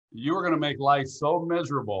you were going to make life so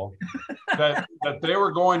miserable that they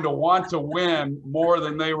were going to want to win more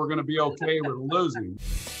than they were going to be okay with losing.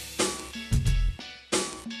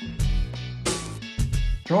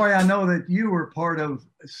 Troy, I know that you were part of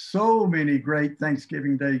so many great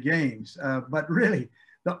Thanksgiving Day games, but really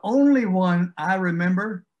the only one I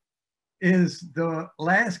remember is the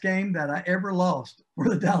last game that I ever lost for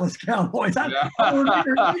the Dallas Cowboys. I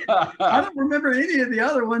don't remember any of the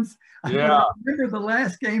other ones. Yeah. I remember the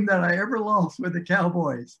last game that I ever lost with the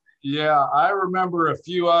Cowboys. Yeah, I remember a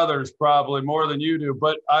few others probably more than you do.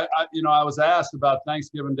 But I was asked about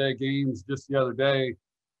Thanksgiving Day games just the other day,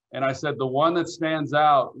 and I said the one that stands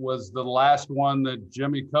out was the last one that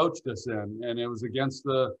Jimmy coached us in, and it was against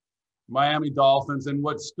the Miami Dolphins. And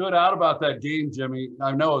what stood out about that game, Jimmy,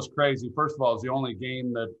 I know it was crazy. First of all, it was the only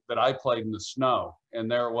game that I played in the snow,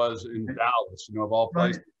 and there it was in Dallas, of all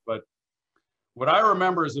places. Right. But what I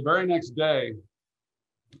remember is the very next day,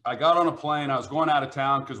 I got on a plane. I was going out of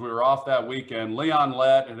town because we were off that weekend. Leon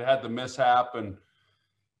Lett had the mishap, and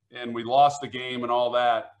we lost the game and all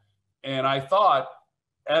that. And I thought,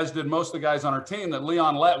 as did most of the guys on our team, that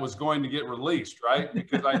Leon Lett was going to get released, right?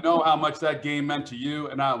 Because I know how much that game meant to you.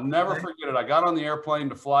 And I'll never forget it. I got on the airplane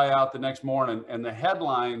to fly out the next morning, and the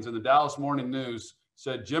headlines in the Dallas Morning News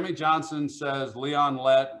said, Jimmy Johnson says Leon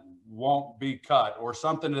Lett won't be cut, or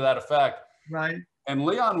something to that effect. Right. And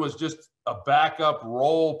Leon was just a backup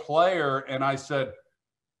role player. And I said,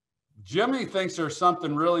 Jimmy thinks there's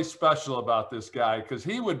something really special about this guy, because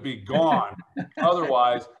he would be gone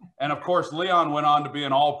otherwise. And of course, Leon went on to be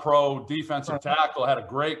an all-pro defensive tackle, had a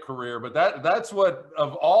great career. But that's what,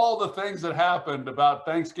 of all the things that happened about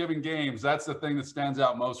Thanksgiving games, that's the thing that stands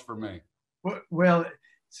out most for me. Well,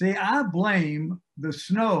 see, I blame the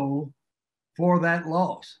snow for that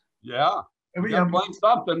loss. Yeah, you gotta blame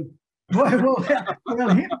something. But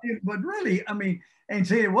really, I mean, and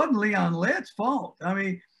see, it wasn't Leon Lett's fault. I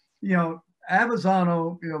mean,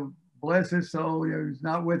 Avizano, bless his soul, he's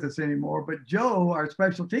not with us anymore. But Joe, our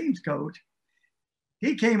special teams coach,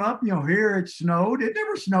 he came up, here it snowed. It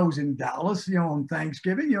never snows in Dallas, on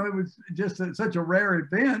Thanksgiving. It was just such a rare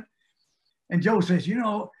event. And Joe says,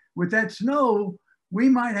 with that snow, we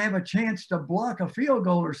might have a chance to block a field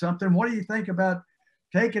goal or something. What do you think about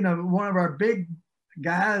taking one of our big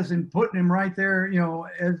guys and putting him right there,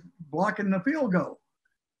 as blocking the field goal?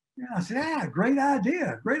 Yeah, I said, great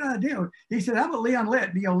idea, great idea. He said, how about Leon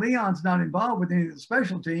Lett? Leon's not involved with any of the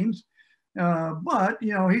special teams, but,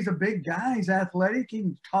 he's a big guy. He's athletic. He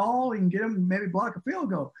can tall. He can get him, maybe block a field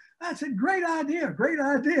goal. I said, great idea, great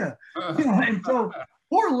idea. And so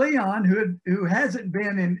poor Leon, who hasn't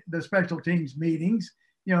been in the special teams meetings,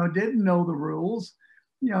 didn't know the rules.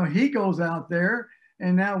 He goes out there,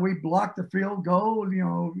 and now we blocked the field goal.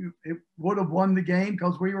 It would have won the game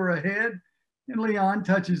because we were ahead. And Leon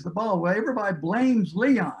touches the ball. Well, everybody blames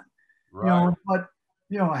Leon, right. But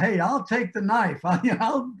hey, I'll take the knife.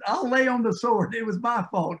 I'll lay on the sword. It was my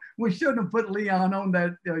fault. We shouldn't have put Leon on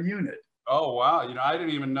that unit. Oh wow! I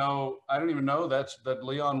didn't even know that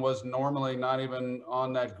Leon was normally not even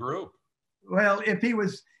on that group. Well, if he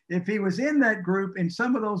was in that group in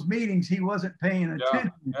some of those meetings, he wasn't paying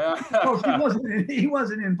attention. Yeah. he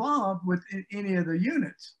wasn't involved with any of the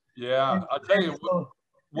units. Yeah, I'll tell you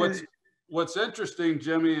what's interesting,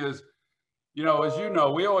 Jimmy, is, as you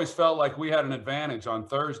know, we always felt like we had an advantage on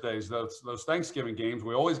Thursdays. Those Thanksgiving games,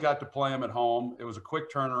 we always got to play them at home. It was a quick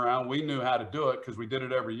turnaround. We knew how to do it because we did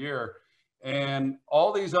it every year. And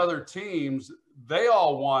all these other teams, they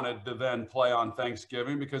all wanted to then play on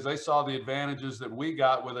Thanksgiving because they saw the advantages that we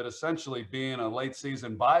got with it essentially being a late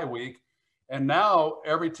season bye week. And now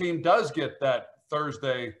every team does get that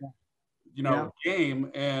Thursday game.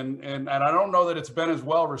 And I don't know that it's been as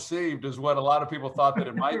well received as what a lot of people thought that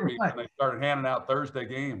it might be when they started handing out Thursday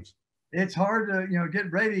games. It's hard to, get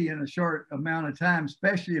ready in a short amount of time,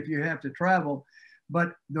 especially if you have to travel.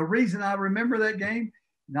 But the reason I remember that game,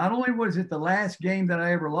 not only was it the last game that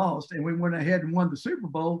I ever lost, and we went ahead and won the Super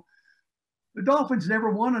Bowl, the Dolphins never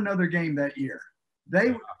won another game that year.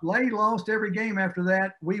 They lost every game after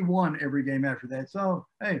that. We won every game after that. So,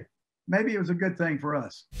 hey, maybe it was a good thing for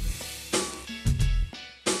us.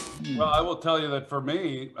 Well, I will tell you that for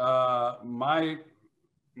me, my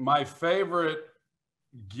favorite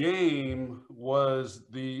game was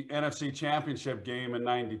the NFC Championship game in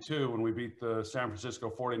 '92 when we beat the San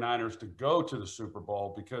Francisco 49ers to go to the Super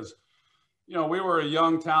Bowl, because, we were a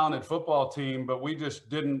young, talented football team, but we just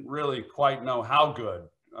didn't really quite know how good.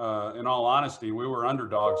 In all honesty, we were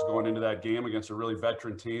underdogs going into that game against a really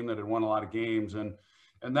veteran team that had won a lot of games. And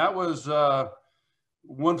that was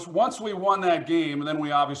once we won that game, and then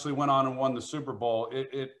we obviously went on and won the Super Bowl,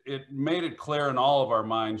 it made it clear in all of our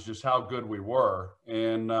minds just how good we were.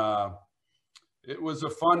 And it was a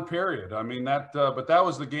fun period. I mean, but that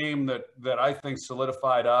was the game that I think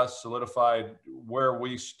solidified us, solidified where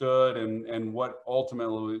we stood, and what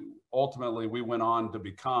ultimately we went on to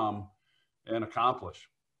become and accomplish.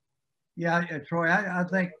 Yeah, Troy, I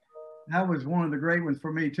think that was one of the great ones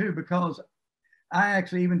for me too, because I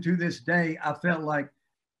actually, even to this day, I felt like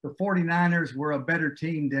the 49ers were a better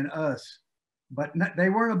team than us, but they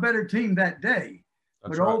weren't a better team that day.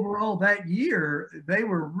 That's but right. Overall, that year, they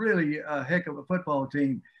were really a heck of a football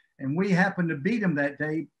team. And we happened to beat them that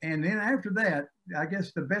day. And then after that, I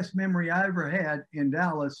guess the best memory I ever had in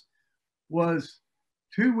Dallas was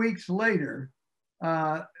 2 weeks later,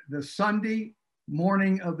 the Sunday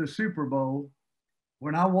morning of the Super Bowl,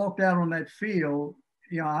 when I walked out on that field,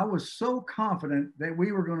 I was so confident that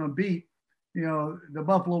we were going to beat, the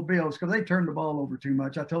Buffalo Bills, because they turned the ball over too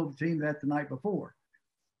much. I told the team that the night before.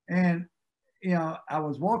 And I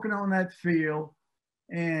was walking on that field,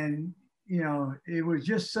 and, it was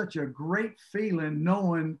just such a great feeling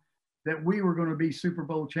knowing that we were going to be Super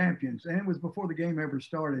Bowl champions. And it was before the game ever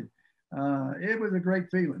started. It was a great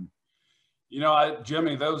feeling.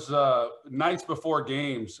 Jimmy, those nights before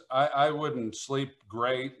games, I wouldn't sleep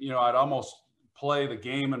great. I'd almost play the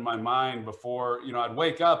game in my mind before, I'd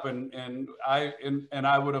wake up and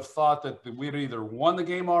I would have thought that we'd either won the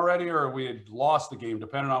game already or we had lost the game,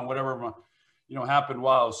 depending on whatever happened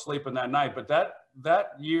while I was sleeping that night. But that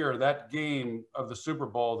year, that game of the Super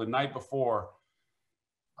Bowl, the night before,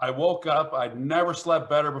 I woke up. I'd never slept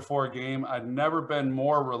better before a game. I'd never been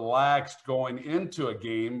more relaxed going into a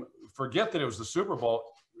game. Forget that it was the Super Bowl.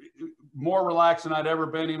 More relaxed than I'd ever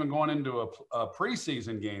been, even going into a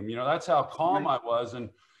preseason game. That's how calm I was. And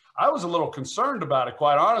I was a little concerned about it,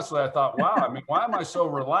 quite honestly. I thought, wow, I mean, why am I so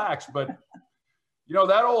relaxed? But,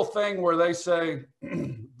 that old thing where they say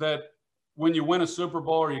that when you win a Super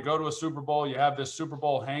Bowl or you go to a Super Bowl, you have this Super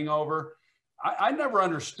Bowl hangover. I never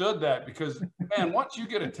understood that, because, man, once you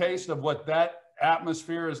get a taste of what that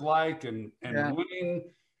atmosphere is like and winning,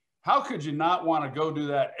 how could you not want to go do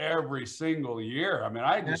that every single year? I mean,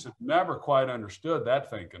 I just have never quite understood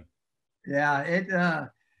that thinking. Yeah,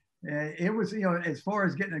 it was, as far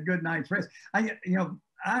as getting a good night's rest, I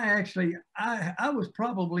was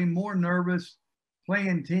probably more nervous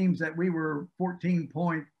playing teams that we were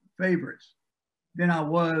 14-point favorites than I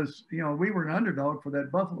was, we were an underdog for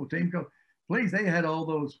that Buffalo team. Because please, they had all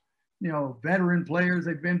those, veteran players.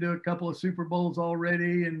 They've been to a couple of Super Bowls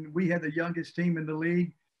already, and we had the youngest team in the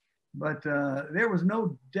league. But there was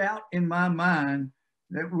no doubt in my mind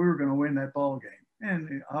that we were going to win that ball game.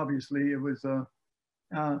 And obviously it was a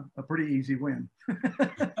pretty easy win.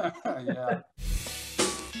 Yeah.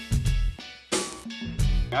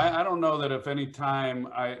 I don't know that if any time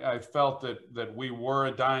I felt that we were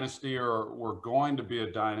a dynasty or were going to be a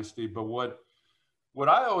dynasty, but what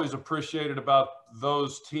I always appreciated about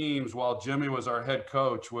those teams while Jimmy was our head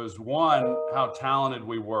coach was, one, how talented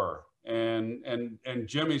we were. And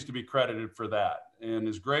Jimmy's to be credited for that. And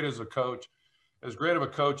as great of a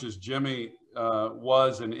coach as Jimmy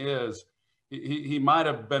was and is, he might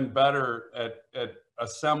have been better at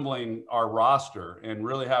assembling our roster and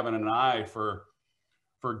really having an eye for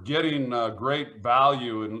getting great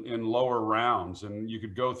value in lower rounds. And you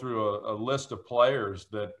could go through a list of players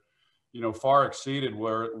that, far exceeded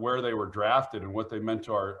where they were drafted and what they meant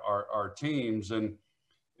to our teams.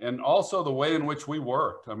 And also the way in which we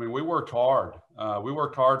worked. I mean, we worked hard. We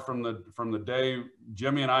worked hard from the day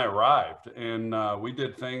Jimmy and I arrived, and we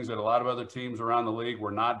did things that a lot of other teams around the league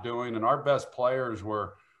were not doing. And our best players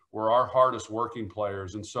were our hardest working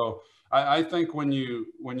players. And so I think when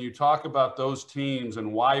you talk about those teams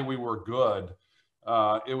and why we were good,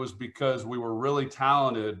 it was because we were really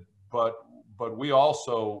talented, but we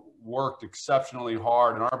also worked exceptionally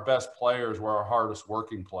hard, and our best players were our hardest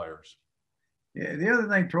working players. Yeah, the other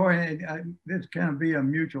thing, Troy, this kind of be a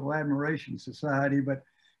mutual admiration society, but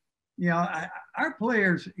our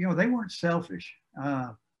players, they weren't selfish.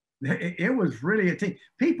 It was really a team.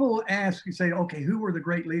 People ask, you say, okay, who were the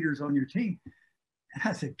great leaders on your team? And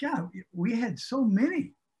I said, God, we had so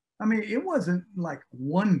many. I mean, it wasn't like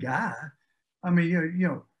one guy. I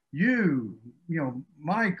mean,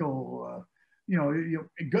 Michael,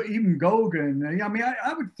 even Gogan. I mean,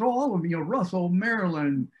 I would throw all of them, Russell,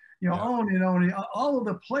 Maryland, on and on. All of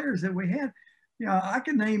the players that we had, I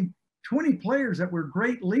can name 20 players that were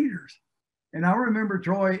great leaders. And I remember,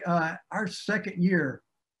 Troy, our second year,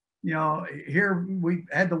 here we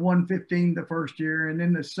had the 115 the first year, and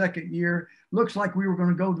then the second year, looks like we were going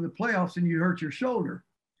to go to the playoffs, and you hurt your shoulder.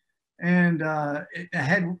 And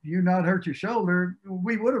had you not hurt your shoulder,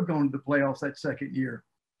 we would have gone to the playoffs that second year.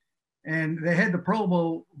 And they had the Pro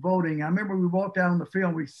Bowl voting. I remember we walked out on the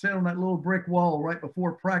field, we sat on that little brick wall right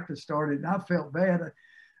before practice started, and I felt bad.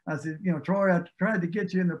 I said, you know, Troy, I tried to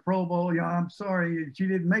get you in the Pro Bowl. You know, I'm sorry that you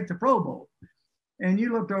didn't make the Pro Bowl. And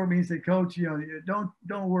you looked over at me and said, Coach, you know,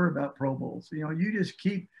 don't worry about Pro Bowls. You know, you just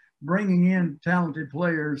keep bringing in talented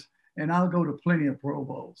players, and I'll go to plenty of Pro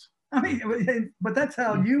Bowls. I mean, but that's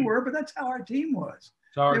how you were, but that's how our team was.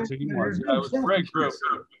 Our team was. Yeah, it was a great group.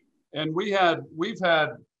 And we've had,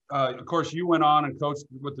 of course, you went on and coached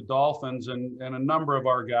with the Dolphins, and a number of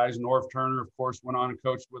our guys, Norv Turner, of course, went on and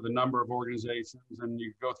coached with a number of organizations, and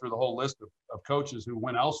you go through the whole list of coaches who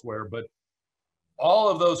went elsewhere. But all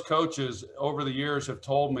of those coaches over the years have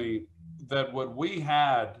told me that what we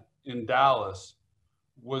had in Dallas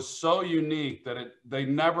was so unique that they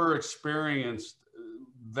never experienced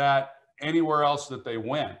that anywhere else that they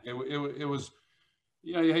went. It was,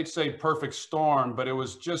 you know, you hate to say perfect storm, but it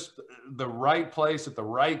was just the right place at the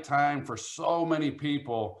right time for so many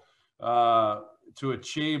people to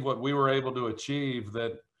achieve what we were able to achieve,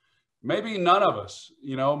 that maybe none of us,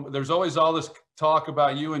 you know, there's always all this talk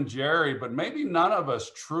about you and Jerry, but maybe none of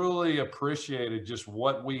us truly appreciated just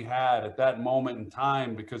what we had at that moment in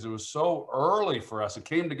time, because it was so early for us. It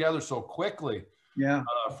came together so quickly. Yeah,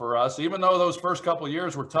 for us, even though those first couple of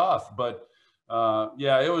years were tough, but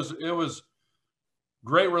yeah, it was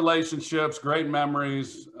great relationships, great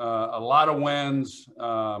memories, a lot of wins.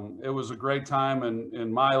 It was a great time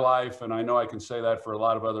in my life, and I know I can say that for a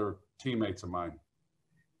lot of other teammates of mine.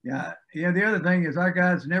 Yeah, the other thing is our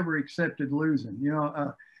guys never accepted losing. You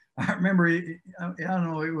know, I remember, I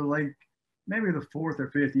don't know, it was like maybe the fourth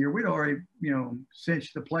or fifth year, we'd already, you know,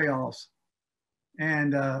 cinched the playoffs.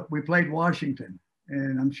 And we played Washington,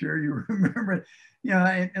 and I'm sure you remember it. You know,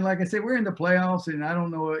 and like I said, we're in the playoffs, and I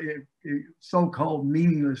don't know, so-called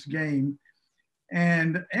meaningless game,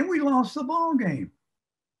 and we lost the ball game.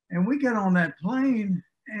 And we get on that plane,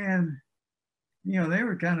 and you know, they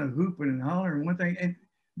were kind of hooping and hollering one thing, and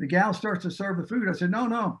the gal starts to serve the food. I said,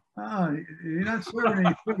 no, you're not serving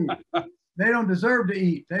any food. They don't deserve to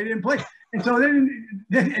eat. They didn't play, and so they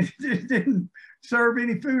didn't serve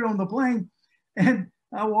any food on the plane. And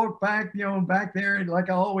I walked back, you know, back there like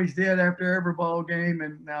I always did after every ball game.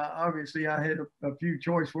 And obviously I had a few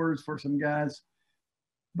choice words for some guys.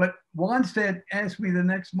 But Wanstead asked me the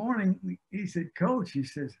next morning, he said, Coach, he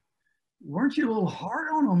says, weren't you a little hard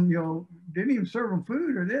on them? You know, didn't even serve them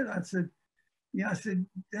food or did? I said, yeah, I said,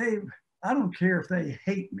 Dave, I don't care if they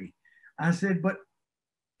hate me. I said, but,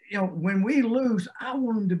 you know, when we lose, I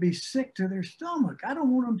want them to be sick to their stomach. I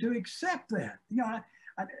don't want them to accept that. You know,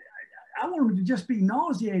 I want them to just be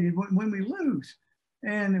nauseated when we lose.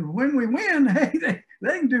 And when we win, hey,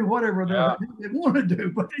 they can do whatever they want to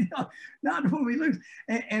do, but you know, not when we lose.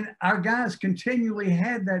 And our guys continually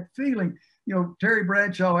had that feeling. You know, Terry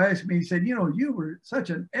Bradshaw asked me, he said, you know, you were such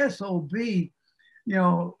an SOB, you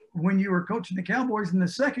know, when you were coaching the Cowboys in the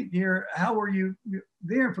second year. How were you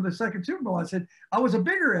there for the second Super Bowl? I said, I was a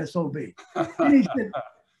bigger SOB. And he said,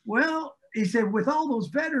 well, he said, with all those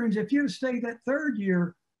veterans, if you'd stayed that third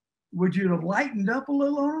year, would you have lightened up a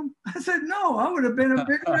little on them? I said, no, I would have been a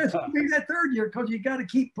bigger SOB that third year, because you got to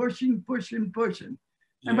keep pushing.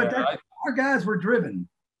 Yeah, but our guys were driven.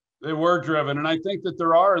 They were driven. And I think that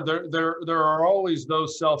there are always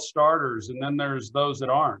those self-starters, and then there's those that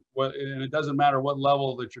aren't. And it doesn't matter what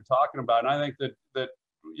level that you're talking about. And I think that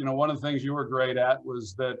you know, one of the things you were great at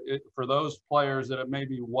was that for those players that it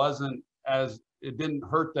maybe wasn't as, it didn't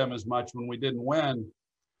hurt them as much when we didn't win,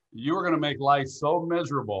 you were going to make life so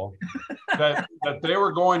miserable that they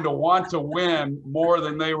were going to want to win more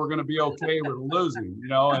than they were going to be okay with losing, you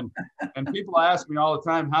know. And people ask me all the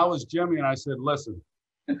time, how was Jimmy? And I said, listen,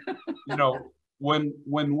 you know, when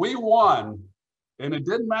we won, and it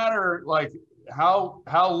didn't matter like how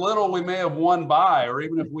little we may have won by, or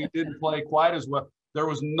even if we didn't play quite as well, there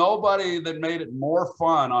was nobody that made it more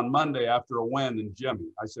fun on Monday after a win than Jimmy.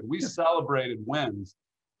 I said, we celebrated wins.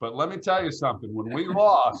 But let me tell you something, when we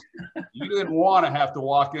lost, you didn't want to have to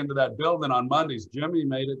walk into that building on Mondays. Jimmy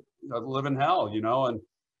made it a living hell, you know,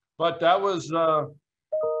 but that was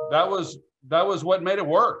what made it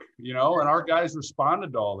work, you know, and our guys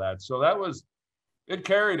responded to all that. So it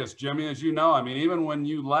carried us, Jimmy, as you know. I mean, even when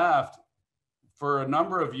you left for a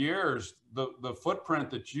number of years, the footprint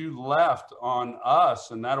that you left on us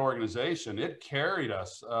and that organization, it carried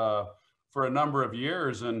us for a number of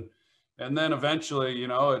years. And then eventually, you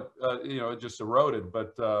know, it just eroded.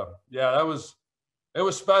 But yeah, it was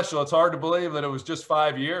special. It's hard to believe that it was just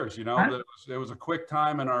 5 years, you know, that it was a quick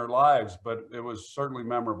time in our lives, but it was certainly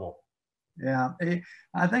memorable. Yeah.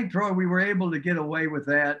 I think, Troy, we were able to get away with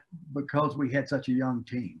that because we had such a young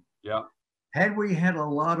team. Yeah. Had we had a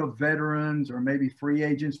lot of veterans or maybe free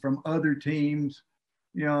agents from other teams,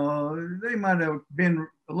 you know, they might have been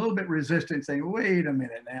a little bit resistant, saying, wait a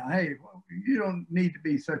minute now, hey, you don't need to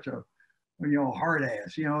be such a, you know, hard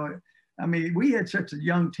ass. You know, I mean, we had such a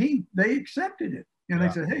young team, they accepted it. You know,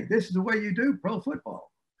 they said, hey, this is the way you do pro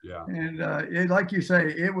football. Yeah. And like you say,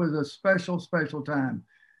 it was a special, special time.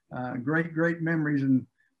 Great, great memories.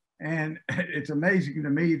 And it's amazing to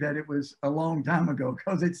me that it was a long time ago,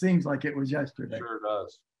 because it seems like it was yesterday. Sure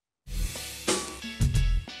does.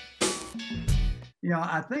 You know,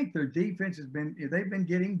 I think their defense they've been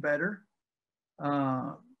getting better.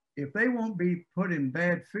 If they won't be put in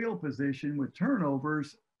bad field position with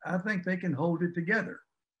turnovers, I think they can hold it together.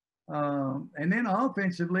 And then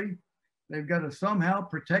offensively, they've got to somehow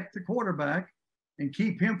protect the quarterback and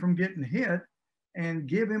keep him from getting hit, and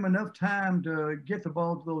give him enough time to get the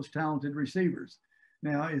ball to those talented receivers.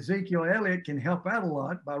 Now, Ezekiel Elliott can help out a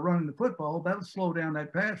lot by running the football. That'll slow down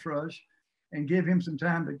that pass rush and give him some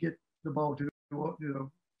time to get the ball to the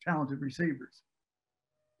talented receivers.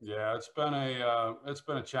 Yeah, it's been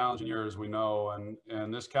a challenging year, as we know,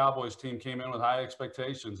 and this Cowboys team came in with high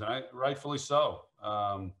expectations, and rightfully so.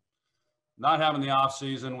 Not having the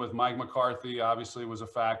offseason with Mike McCarthy obviously was a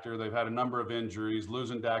factor. They've had a number of injuries,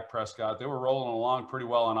 losing Dak Prescott. They were rolling along pretty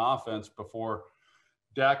well on offense before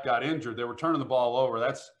Dak got injured. They were turning the ball over.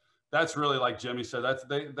 That's really, like Jimmy said,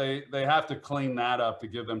 they have to clean that up to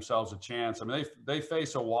give themselves a chance. I mean, they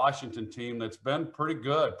face a Washington team that's been pretty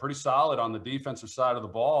good, pretty solid on the defensive side of the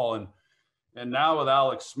ball, and now with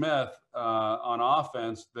Alex Smith on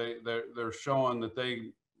offense, they're showing that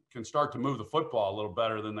they can start to move the football a little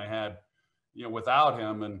better than they had, you know, without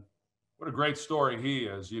him. And what a great story he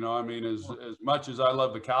is. You know, I mean, as much as I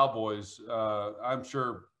love the Cowboys, I'm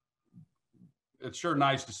sure it's sure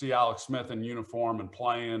nice to see Alex Smith in uniform and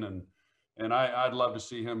playing, and I'd love to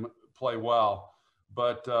see him play well.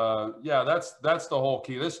 But yeah, that's the whole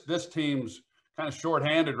key. This team's kind of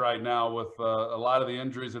shorthanded right now with a lot of the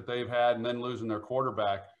injuries that they've had, and then losing their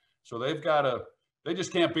quarterback. So they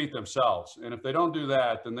just can't beat themselves. And if they don't do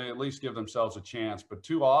that, then they at least give themselves a chance. But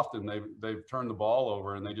too often they've turned the ball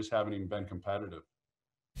over, and they just haven't even been competitive.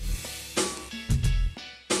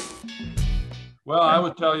 Well, I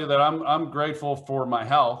would tell you that I'm grateful for my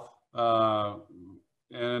health,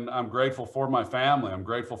 and I'm grateful for my family. I'm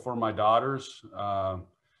grateful for my daughters.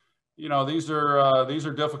 You know, these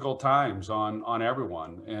are difficult times on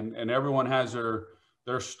everyone, and everyone has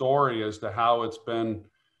their story as to how it's been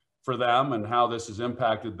for them and how this has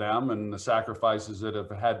impacted them and the sacrifices that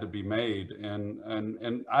have had to be made.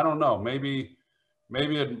 And I don't know, maybe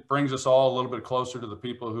it brings us all a little bit closer to the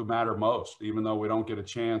people who matter most, even though we don't get a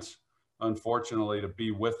chance, unfortunately, to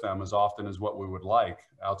be with them as often as what we would like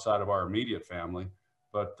outside of our immediate family.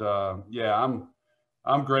 But yeah,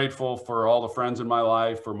 I'm grateful for all the friends in my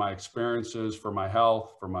life, for my experiences, for my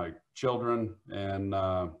health, for my children, and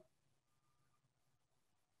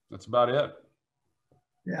that's about it.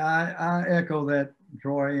 Yeah, I echo that,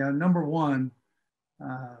 Troy. Number one,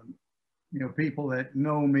 you know, people that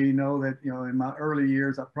know me know that, you know, in my early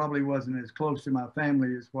years, I probably wasn't as close to my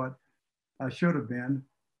family as what I should have been.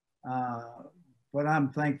 But I'm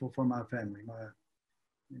thankful for my family,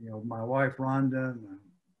 my wife, Rhonda,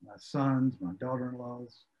 my sons, my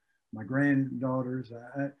daughter-in-laws, my granddaughters.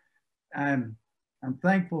 I'm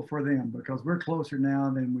thankful for them, because we're closer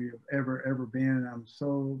now than we have ever been. And I'm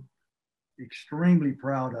so extremely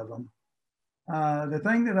proud of them. The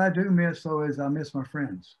thing that I do miss, though, is I miss my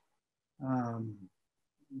friends. You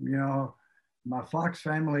know, my Fox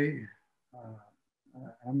family,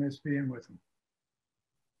 I miss being with them.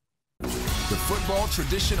 The football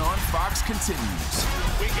tradition on Fox continues.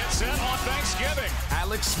 We get set on Thanksgiving.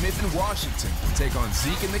 Alex Smith in Washington take on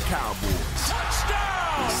Zeke and the Cowboys.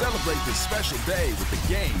 Touchdown! Celebrate this special day with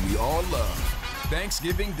the game we all love.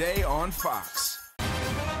 Thanksgiving Day on Fox.